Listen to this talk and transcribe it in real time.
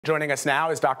Joining us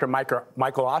now is Dr. Michael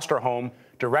Osterholm,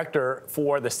 Director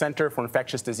for the Center for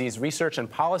Infectious Disease Research and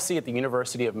Policy at the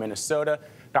University of Minnesota.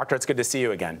 Doctor, it's good to see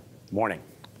you again. Morning.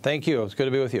 Thank you. It's good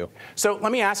to be with you. So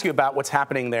let me ask you about what's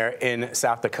happening there in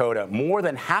South Dakota. More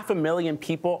than 500,000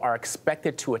 people are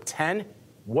expected to attend.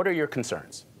 What are your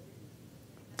concerns?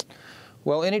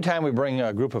 Well, anytime we bring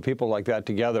a group of people like that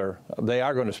together, they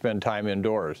are going to spend time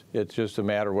indoors. It's just a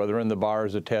matter of whether in the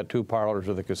bars, the tattoo parlors,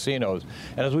 or the casinos.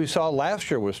 And as we saw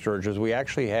last year with Sturgis, we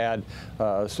actually had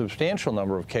a substantial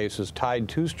number of cases tied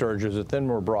to Sturgis that then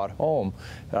were brought home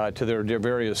to their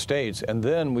various states. And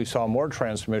then we saw more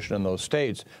transmission in those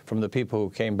states from the people who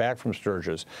came back from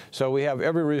Sturgis. So we have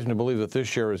every reason to believe that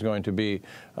this year is going to be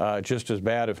just as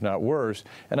bad, if not worse.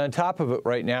 And on top of it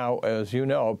right now, as you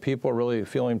know, people are really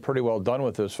feeling pretty well done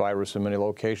with this virus in many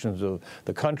locations of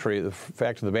the country. The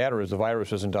fact of the matter is the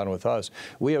virus isn't done with us.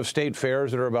 We have state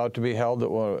fairs that are about to be held that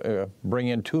will bring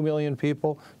in 2 million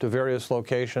people to various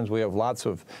locations. We have lots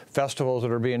of festivals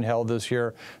that are being held this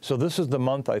year. So this is the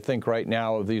month, I think, right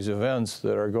now of these events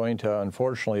that are going to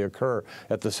unfortunately occur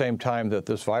at the same time that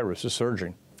this virus is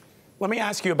surging. Let me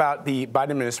ask you about the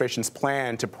Biden administration's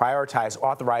plan to prioritize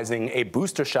authorizing a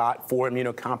booster shot for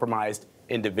immunocompromised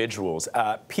individuals.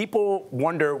 People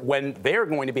wonder when they're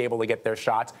going to be able to get their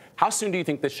shots. How soon do you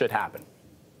think this should happen?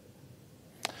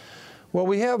 Well,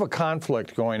 we have a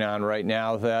conflict going on right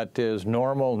now that is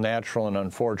normal, natural, and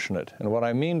unfortunate. And what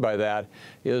I mean by that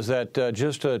is that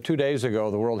just 2 days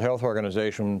ago, the World Health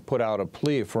Organization put out a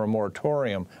plea for a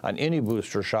moratorium on any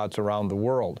booster shots around the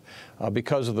world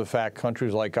because of the fact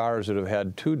countries like ours that have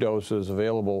had 2 doses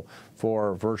available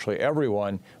for virtually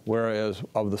everyone, whereas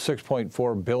of the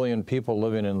 6.4 billion people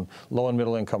living in low and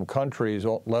middle income countries,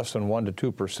 less than 1%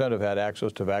 to 2% have had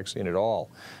access to vaccine at all.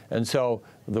 And so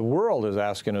the world is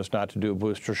asking us not to do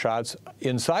booster shots.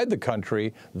 Inside the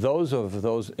country,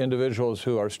 those individuals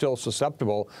who are still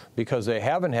susceptible because they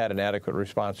haven't had an adequate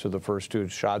response to the first 2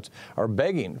 shots are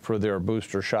begging for their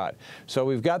booster shot. So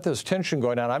we've got this tension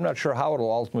going on. I'm not sure how it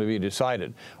will ultimately be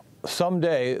decided.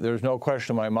 Someday, there's no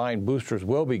question in my mind, boosters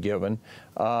will be given,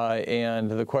 and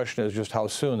the question is just how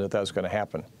soon that's going to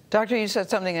happen. Doctor, you said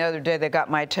something the other day that got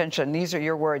my attention. These are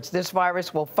your words. This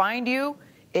virus will find you.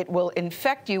 It will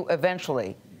infect you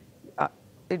eventually.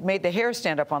 It made the hair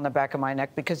stand up on the back of my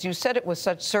neck because you said it with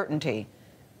such certainty.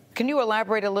 Can you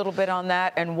elaborate a little bit on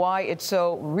that and why it's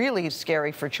so really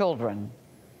scary for children?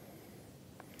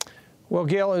 Well,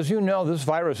 Gayle, as you know, this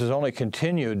virus has only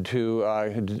continued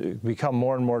to become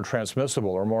more and more transmissible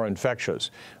or more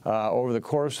infectious. Over the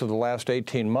course of the last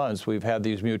 18 months, we've had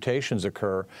these mutations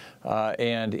occur,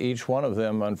 and each one of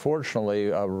them, unfortunately,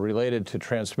 related to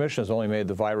transmission, has only made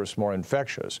the virus more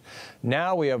infectious.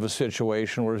 Now we have a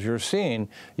situation where, as you're seeing,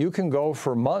 you can go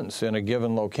for months in a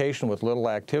given location with little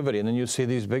activity, and then you see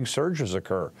these big surges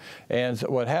occur. And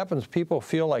what happens, people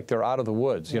feel like they're out of the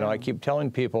woods. You know, I keep telling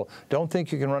people, don't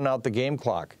think you can run out the game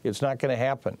clock. It's not going to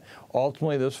happen.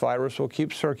 Ultimately, this virus will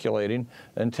keep circulating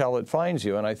until it finds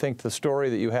you. And I think the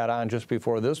story that you had on just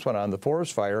before this one on the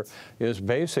forest fire is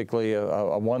basically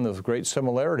one of great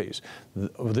similarities.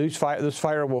 This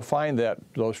fire will find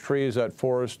those trees, that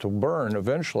forest to burn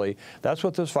eventually. That's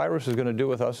what this virus is going to do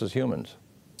with us as humans.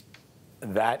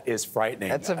 That is frightening.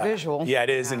 That's a visual. Yeah,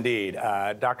 it is indeed.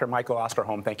 Dr. Michael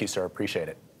Osterholm, thank you, sir. Appreciate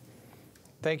it.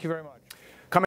 Thank you very much.